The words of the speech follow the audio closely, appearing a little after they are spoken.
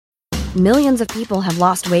Millions of people have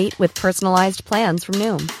lost weight with personalized plans from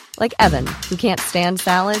Noom. Like Evan, who can't stand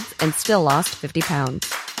salads and still lost 50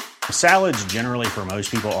 pounds. Salads generally for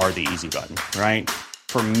most people are the easy button, right?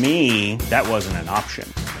 For me, that wasn't an option.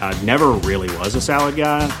 I never really was a salad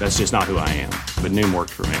guy. That's just not who I am. But Noom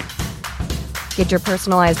worked for me. Get your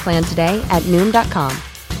personalized plan today at Noom.com.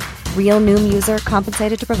 Real Noom user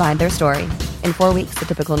compensated to provide their story. In 4 weeks, the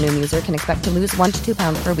typical Noom user can expect to lose 1 to 2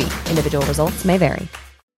 pounds per week. Individual results may vary.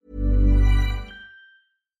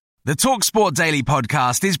 The TalkSport Daily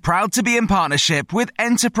podcast is proud to be in partnership with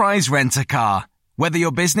Enterprise Rent-A-Car. Whether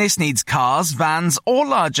your business needs cars, vans, or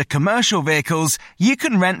larger commercial vehicles, you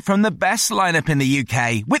can rent from the best lineup in the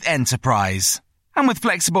UK with Enterprise. And with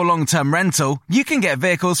flexible long-term rental, you can get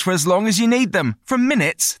vehicles for as long as you need them, from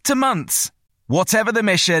minutes to months. Whatever the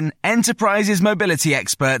mission, Enterprise's mobility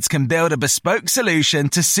experts can build a bespoke solution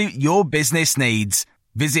to suit your business needs.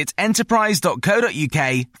 Visit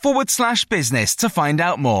enterprise.co.uk/business to find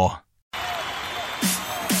out more.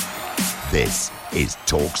 This is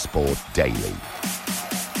TalkSport Daily.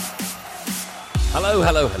 Hello,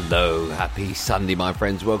 hello, hello. Happy Sunday, my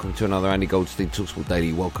friends. Welcome to another Andy Goldstein TalkSport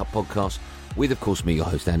Daily World Cup podcast with, of course, me, your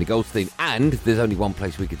host, Andy Goldstein. And there's only one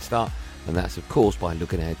place we could start, and that's, of course, by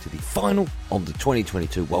looking ahead to the final of the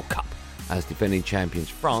 2022 World Cup as defending champions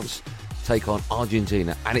France take on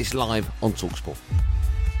Argentina, and it's live on TalkSport.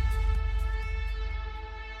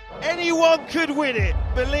 Anyone could win it.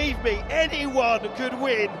 Believe me, anyone could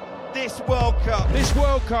win this World Cup. This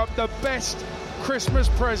World Cup, the best Christmas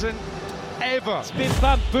present ever. It's been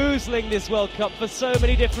bamboozling, this World Cup, for so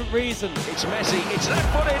many different reasons. It's Messi, it's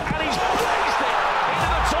left-footed, and he's placed it into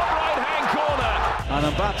the top right-hand corner. And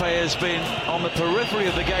Mbappe has been on the periphery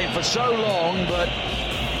of the game for so long, but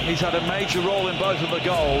he's had a major role in both of the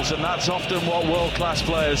goals, and that's often what world-class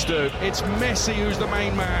players do. It's Messi who's the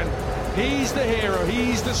main man. He's the hero,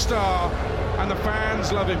 he's the star, and the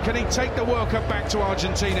fans love him. Can he take the World Cup back to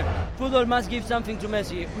Argentina? Football must give something to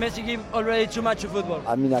Messi. Messi gives already too much of football.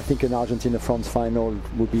 I mean, I think an Argentina-France final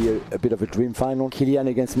would be a bit of a dream final. Kylian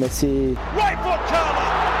against Messi. Right foot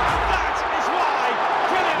curler! That is why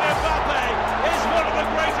Kylian Mbappe is one of the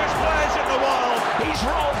greatest players in the world. He's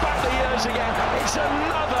rolled back the years again. It's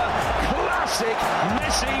another classic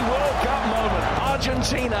Messi World Cup moment.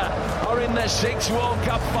 Argentina are in their 6th World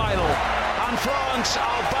Cup final, and France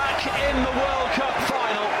are back in the World Cup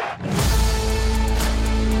final.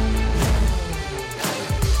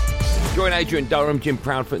 Join Adrian Durham, Jim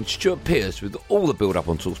Proudfoot and Stuart Pearce with all the build-up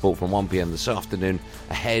on TalkSport from 1pm this afternoon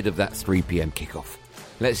ahead of that 3pm kickoff.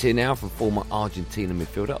 Let's hear now from former Argentina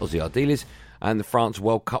midfielder Ozzy Ardiles and the France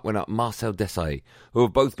World Cup winner Marcel Desailly, who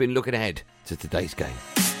have both been looking ahead to today's game.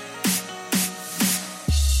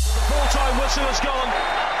 Full-time whistle has gone,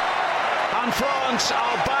 and France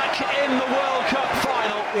are back in the World Cup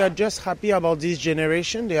final. We are just happy about this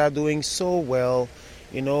generation. They are doing so well,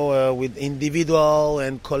 with individual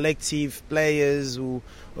and collective players who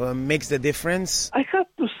makes the difference. I have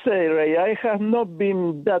to say, Ray, I have not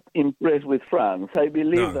been that impressed with France. I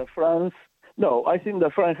believe that France... No, I think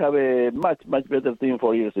that France have a much, much better team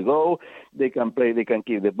 4 years ago. They can play, they can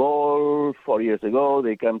keep the ball. 4 years ago,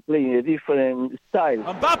 they can play in a different style.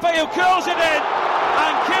 Mbappe who curls it in,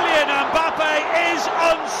 and Kylian Mbappe is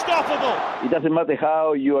unstoppable. It doesn't matter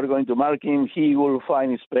how you are going to mark him, he will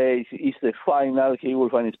find space. It's the final, he will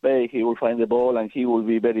find space, he will find the ball, and he will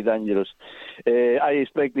be very dangerous. I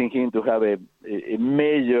expecting him to have a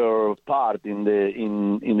major part in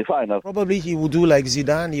the final. Probably he will do like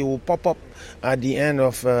Zidane. He will pop up at the end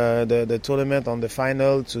of the tournament on the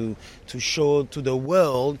final to show to the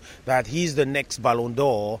world that he's the next Ballon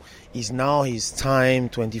d'Or. It's now his time,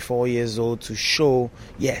 24 years old, to show,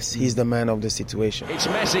 yes, he's the man of the situation. It's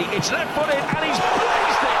Messi, it's left-footed, and he's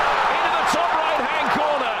placed it into the top right-hand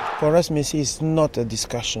corner. For us, Messi is not a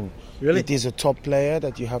discussion. Really? It is a top player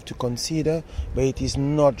that you have to consider, but it is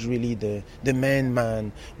not really the main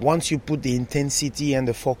man. Once you put the intensity and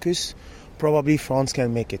the focus, probably France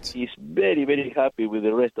can make it. He's very, very happy with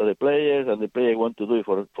the rest of the players, and the players want to do it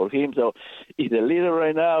for him. So he's the leader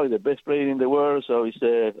right now, he's the best player in the world, so he's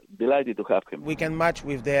delighted to have him. We can match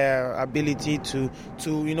with their ability to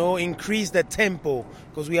increase the tempo,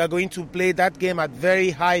 because we are going to play that game at very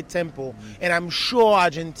high tempo, and I'm sure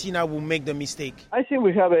Argentina will make the mistake. I think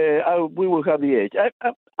we will have the edge.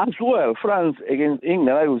 As well, France against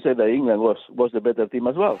England, I would say that England was the better team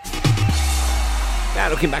as well. Now,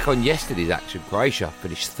 looking back on yesterday's action, Croatia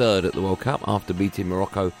finished third at the World Cup after beating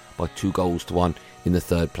Morocco by 2-1 in the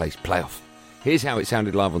third place playoff. Here's how it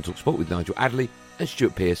sounded live on TalkSport with Nigel Adderley and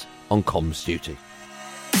Stuart Pearce on comms duty.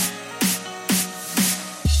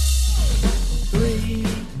 3,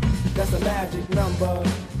 that's a magic number.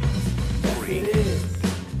 It is.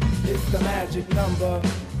 It's the magic number.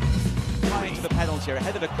 Coming to the penalty area,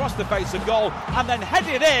 headed across the face of goal and then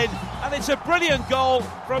headed in, and it's a brilliant goal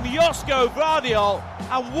from Josko Vardiol,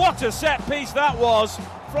 and what a set piece that was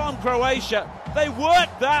from Croatia. They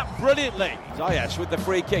worked that brilliantly. Ziyech with the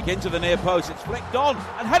free kick into the near post. It's flicked on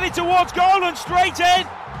and headed towards goal and straight in,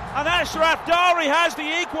 and Ashraf Dari has the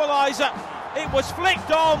equaliser. It was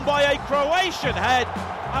flicked on by a Croatian head,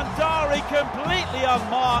 and Dari completely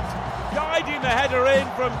unmarked, guiding the header in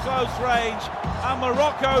from close range, and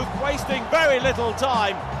Morocco wasting very little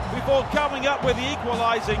time before coming up with the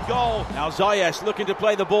equalising goal. Now Ziyech looking to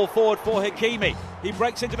play the ball forward for Hakimi. He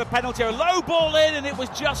breaks into the penalty area, low ball in, and it was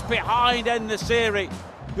just behind En-Nesyri,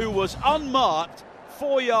 who was unmarked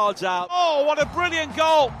 4 yards out. Oh, what a brilliant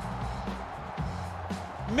goal!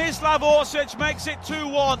 Mislav Orsic makes it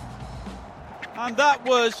 2-1, and that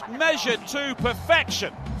was measured to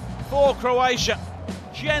perfection for Croatia.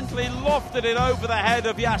 Gently lofted it over the head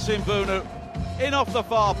of Yasin Bunu, in off the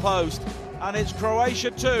far post, and it's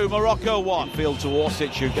Croatia 2, Morocco 1. Field to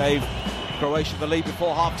Orsic, who gave Croatia the lead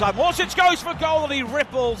before half-time. Orsic goes for goal, and he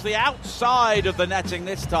ripples the outside of the netting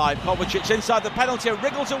this time. Kovacic inside the penalty,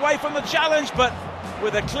 wriggles away from the challenge, but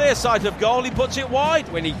with a clear sight of goal, he puts it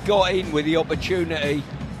wide. When he got in with the opportunity,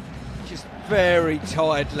 just very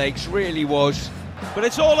tired legs, really was. But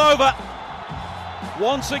it's all over.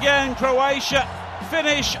 Once again, Croatia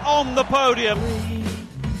finish on the podium.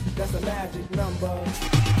 That's the magic number.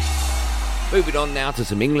 Moving on now to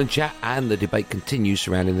some England chat, and the debate continues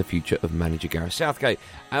surrounding the future of manager Gareth Southgate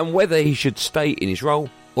and whether he should stay in his role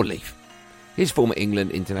or leave. His former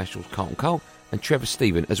England internationals Carlton Cole and Trevor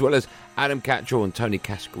Steven, as well as Adam Cattrall and Tony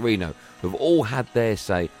Cascarino, have all had their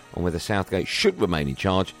say on whether Southgate should remain in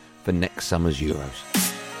charge for next summer's Euros.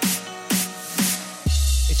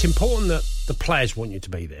 It's important that the players want you to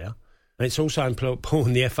be there, and it's also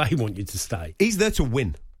important the FA want you to stay. He's there to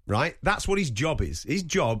win, right? That's what his job is. His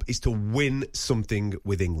job is to win something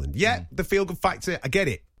with England. Yeah, the feel-good factor, I get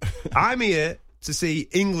it. I'm here to see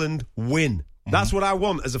England win. That's what I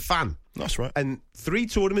want as a fan. That's right. And 3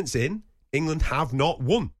 tournaments in, England have not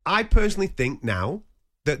won. I personally think now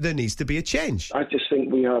that there needs to be a change. I just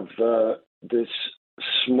think we have this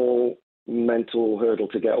small mental hurdle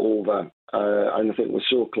to get over, and I think we're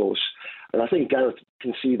so close. And I think Gareth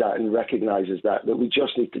can see that and recognises that we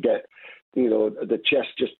just need to get, the chest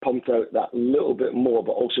just pumped out that little bit more,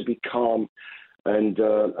 but also be calm and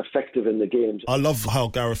effective in the games. I love how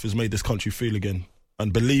Gareth has made this country feel again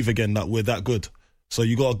and believe again that we're that good. So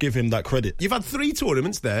you got to give him that credit. You've had 3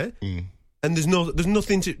 tournaments there, and there's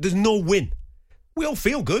no win. We all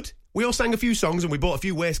feel good. We all sang a few songs and we bought a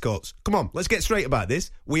few waistcoats. Come on, let's get straight about this.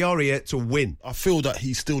 We are here to win. I feel that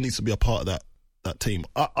he still needs to be a part of that team.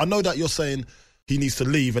 I know that you're saying he needs to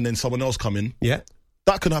leave and then someone else come in. Yeah.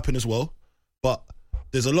 That can happen as well. But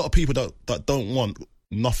there's a lot of people that don't want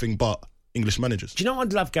nothing but English managers. Do you know what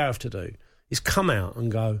I'd love Gareth to do? Is come out and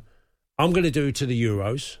go, I'm going to do it to the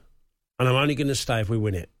Euros, and I'm only going to stay if we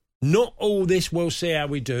win it. Not all this, we'll see how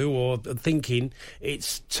we do, or thinking.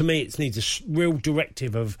 To me, it needs a real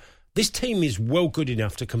directive of, this team is well good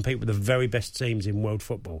enough to compete with the very best teams in world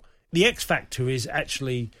football. The X factor is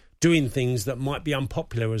actually doing things that might be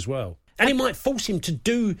unpopular as well. And it might force him to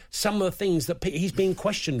do some of the things that he's being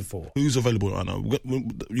questioned for. Who's available right now?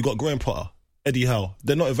 You got Graham Potter, Eddie Howe.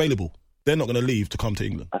 They're not available. They're not going to leave to come to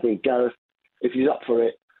England. I think Gareth, if he's up for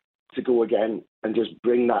it, to go again and just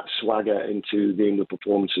bring that swagger into the England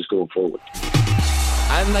performances going forward.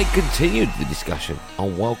 And they continued the discussion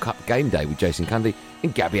on World Cup game day with Jason Cundy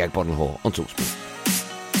and Gabby Agbonlahor on TalkSport.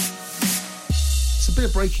 It's a bit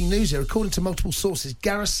of breaking news here. According to multiple sources,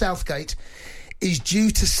 Gareth Southgate is due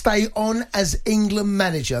to stay on as England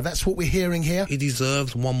manager. That's what we're hearing here. He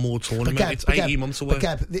deserves one more tournament. It's 18 months away. But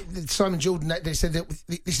Gab, Simon Jordan, they said that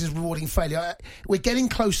this is rewarding failure. We're getting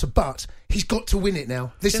closer, but he's got to win it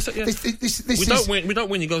now. We don't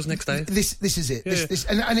win, he goes next day. This is it.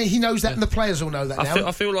 Yeah. And he knows that, and the players all know that now.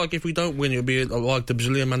 I feel like if we don't win, it'll be like the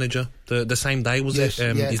Brazilian manager. The same day,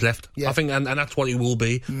 he's left. Yeah. I think, and that's what it will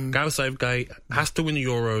be. Gareth Southgate has to win the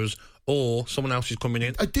Euros, or someone else is coming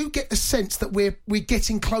in. I do get the sense that we're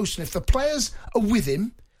getting close, and if the players are with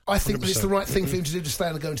him, I think that it's the right thing for him to do, to stay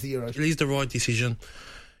on and go into the Euros. It is the right decision.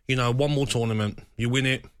 One more tournament, you win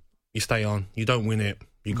it, you stay on. You don't win it,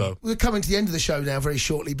 you go. We're coming to the end of the show now very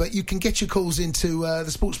shortly, but you can get your calls into the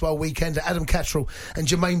Sports Bar Weekend. Adam Cattrall and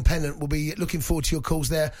Jermaine Pennant will be looking forward to your calls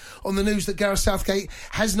there on the news that Gareth Southgate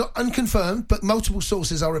has not unconfirmed, but multiple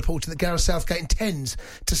sources are reporting that Gareth Southgate intends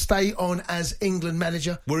to stay on as England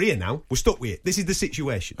manager. We're here now. We're stuck with it. This is the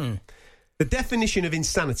situation. The definition of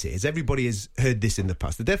insanity, as everybody has heard this in the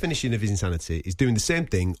past, the definition of insanity is doing the same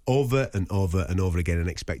thing over and over and over again and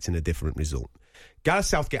expecting a different result. Gareth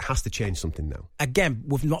Southgate has to change something now. Again,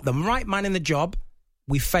 with not the right man in the job,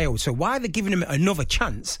 we failed. So why are they giving him another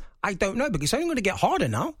chance? I don't know, because it's only going to get harder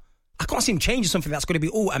now. I can't see him changing something that's going to be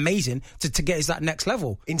all amazing to get us that next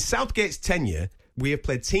level. In Southgate's tenure, we have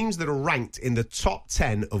played teams that are ranked in the top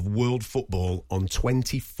 10 of world football on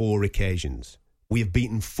 24 occasions. We have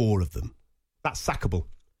beaten 4 of them. That's sackable.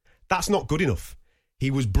 That's not good enough.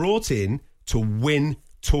 He was brought in to win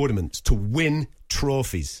tournaments, to win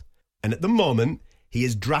trophies. And at the moment, he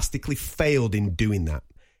has drastically failed in doing that.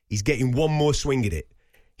 He's getting one more swing at it.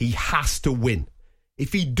 He has to win.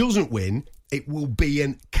 If he doesn't win, it will be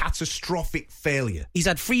a catastrophic failure. He's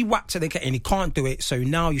had 3 whacks at the kit and he can't do it, so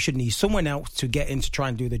now you should need someone else to get in to try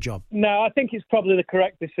and do the job. No, I think it's probably the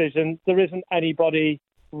correct decision. There isn't anybody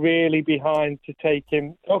really behind to take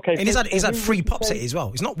him. Okay, and he's had 3 pops at it as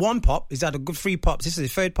well. It's not 1 pop. He's had a good 3 pops. This is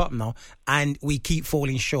his 3rd pop now, and we keep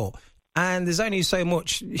falling short. And there's only so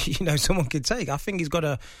much, someone could take. I think he's got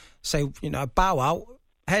to say, bow out,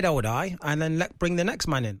 head hold high, and then bring the next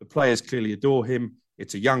man in. The players clearly adore him.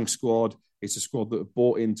 It's a young squad. It's a squad that have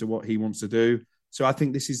bought into what he wants to do. So I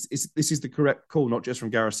think this is the correct call, not just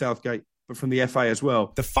from Gareth Southgate, but from the FA as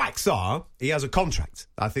well. The facts are, he has a contract.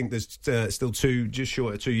 I think there's still just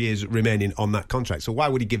short of 2 years remaining on that contract. So why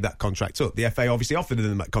would he give that contract up? The FA obviously offered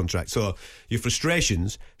him that contract. So your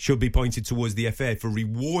frustrations should be pointed towards the FA for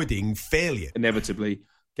rewarding failure. Inevitably,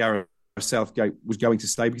 Gareth Southgate was going to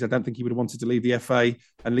stay because I don't think he would have wanted to leave the FA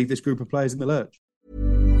and leave this group of players in the lurch.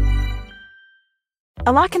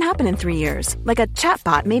 A lot can happen in 3 years, like a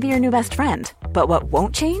chatbot may be your new best friend. But what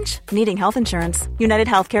won't change? Needing health insurance. United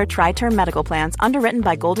Healthcare Tri-Term Medical Plans, underwritten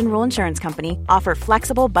by Golden Rule Insurance Company, offer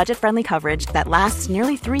flexible, budget-friendly coverage that lasts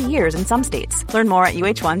nearly 3 years in some states. Learn more at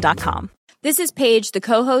uh1.com. This is Paige, the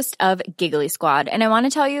co-host of Giggly Squad, and I want to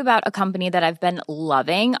tell you about a company that I've been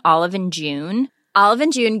loving, Olive & June. Olive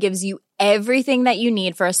 & June gives you everything that you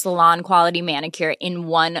need for a salon-quality manicure in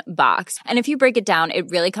one box. And if you break it down,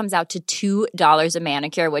 it really comes out to $2 a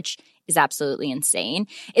manicure, which is absolutely insane.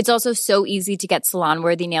 It's also so easy to get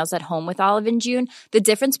salon-worthy nails at home with Olive & June. The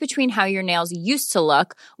difference between how your nails used to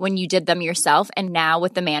look when you did them yourself and now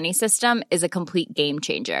with the Mani system is a complete game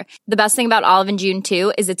changer. The best thing about Olive & June,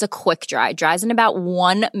 too, is it's a quick dry. Dries in about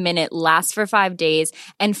 1 minute, lasts for 5 days,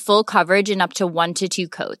 and full coverage in up to 1 to 2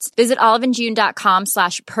 coats. Visit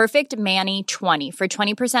oliveandjune.com/perfectmani20 for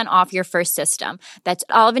 20% off your first system. That's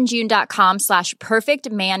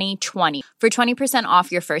oliveandjune.com/perfectmani20 for 20%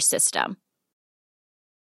 off your first system.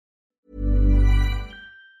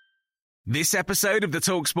 This episode of the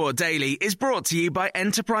TalkSport Daily is brought to you by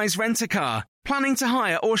Enterprise Rent-A-Car. Planning to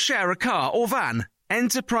hire or share a car or van?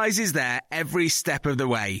 Enterprise is there every step of the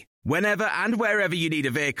way. Whenever and wherever you need a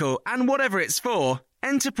vehicle and whatever it's for,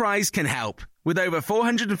 Enterprise can help. With over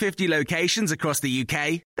 450 locations across the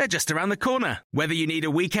UK, they're just around the corner. Whether you need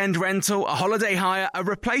a weekend rental, a holiday hire, a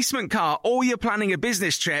replacement car, or you're planning a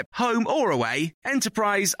business trip, home or away,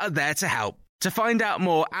 Enterprise are there to help. To find out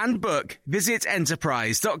more and book, visit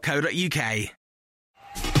enterprise.co.uk.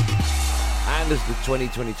 And as the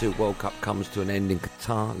 2022 World Cup comes to an end in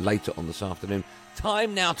Qatar later on this afternoon,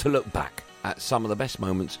 time now to look back at some of the best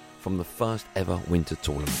moments from the first ever winter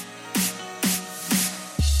tournament.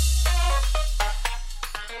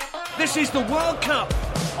 This is the World Cup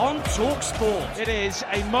on TalkSport. It is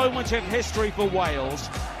a moment of history for Wales.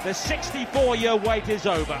 The 64-year wait is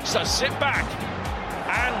over. So sit back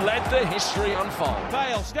and let the history unfold.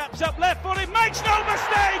 Bale steps up left-footed, makes no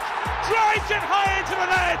mistake, drives it high into the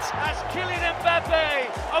net. That's Kylian Mbappe,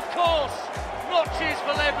 of course, notches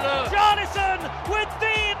for Les Bleus. Jonathan with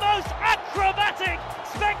the most acrobatic,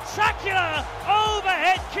 spectacular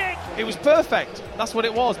overhead kick. It was perfect, that's what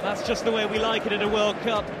it was. That's just the way we like it in a World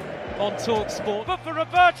Cup on TalkSport. But for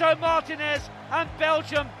Roberto Martinez and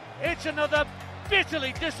Belgium, it's another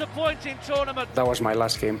bitterly disappointing tournament. That was my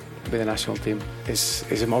last game with the national team. It's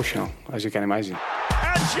emotional, as you can imagine.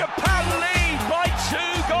 And Japan lead by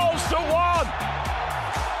 2-1.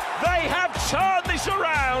 They have turned this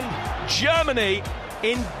around. Germany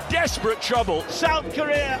in desperate trouble. South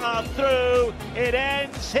Korea are through. It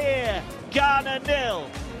ends here. Ghana 0.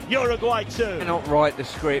 Uruguay 2. I cannot write the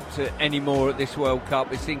script anymore at this World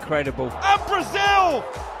Cup. It's incredible. And Brazil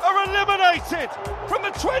are eliminated from the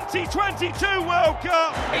 2022 World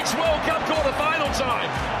Cup. It's World Cup quarter-final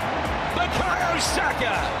time. Bukayo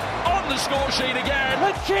Saka on the score sheet again.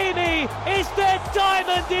 Hakimi is their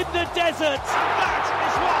diamond in the desert. That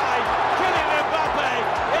is why Kylian Mbappe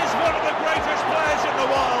is one of the greatest players in the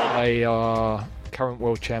world. I current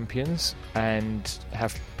world champions and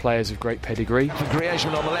have players of great pedigree.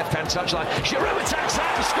 Griezmann on the left-hand touchline. Giroud attacks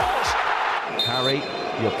that and scores. Harry,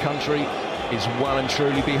 your country is well and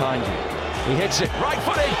truly behind you. He hits it, right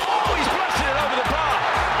footed. Oh, he's blasted it over the bar.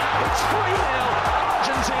 It's 3-0.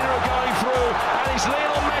 Argentina are going through, and it's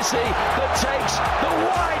Lionel Messi that takes the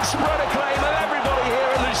widespread acclaim of everybody here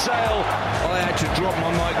at Lusail. I had to drop my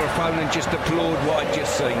microphone and just applaud what I'd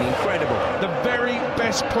just seen. Incredible. The very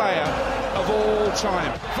best player of all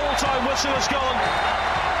time. Full-time whistle has gone,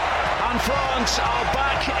 and France are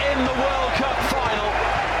back in the World Cup final.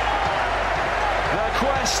 Their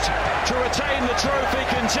quest to retain the trophy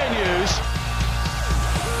continues.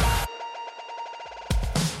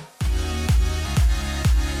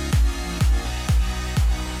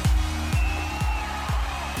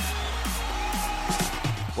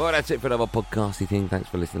 Well, that's it for another podcasty thing. Thanks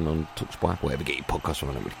for listening on TalkSport, wherever you get your podcast from.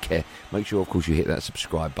 I don't really care. Make sure, of course, you hit that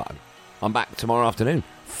subscribe button. I'm back tomorrow afternoon,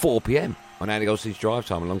 4 p.m. on Andy Goldstein's Drive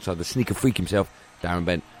Time, alongside the sneaker freak himself, Darren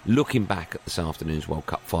Bent, looking back at this afternoon's World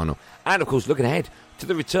Cup final. And, of course, looking ahead to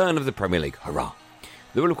the return of the Premier League. Hurrah!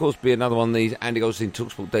 There will, of course, be another one of these Andy Goldstein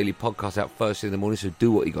TalkSport Daily podcasts out first thing in the morning, so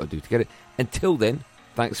do what you got to do to get it. Until then,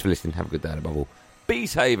 thanks for listening. Have a good day, and above all, be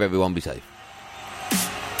safe, everyone. Be safe.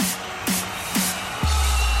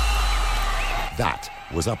 That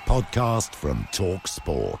was a podcast from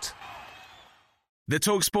TalkSport. The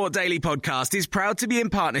TalkSport Daily podcast is proud to be in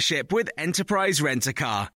partnership with Enterprise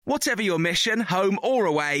Rent-A-Car. Whatever your mission, home or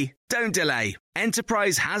away, don't delay.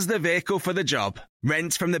 Enterprise has the vehicle for the job.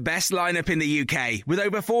 Rent from the best lineup in the UK. With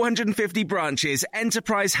over 450 branches,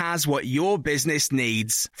 Enterprise has what your business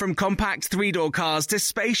needs. From compact three-door cars to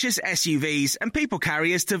spacious SUVs and people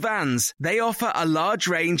carriers to vans, they offer a large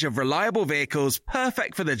range of reliable vehicles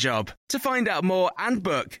perfect for the job. To find out more and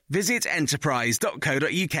book, visit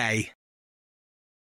enterprise.co.uk.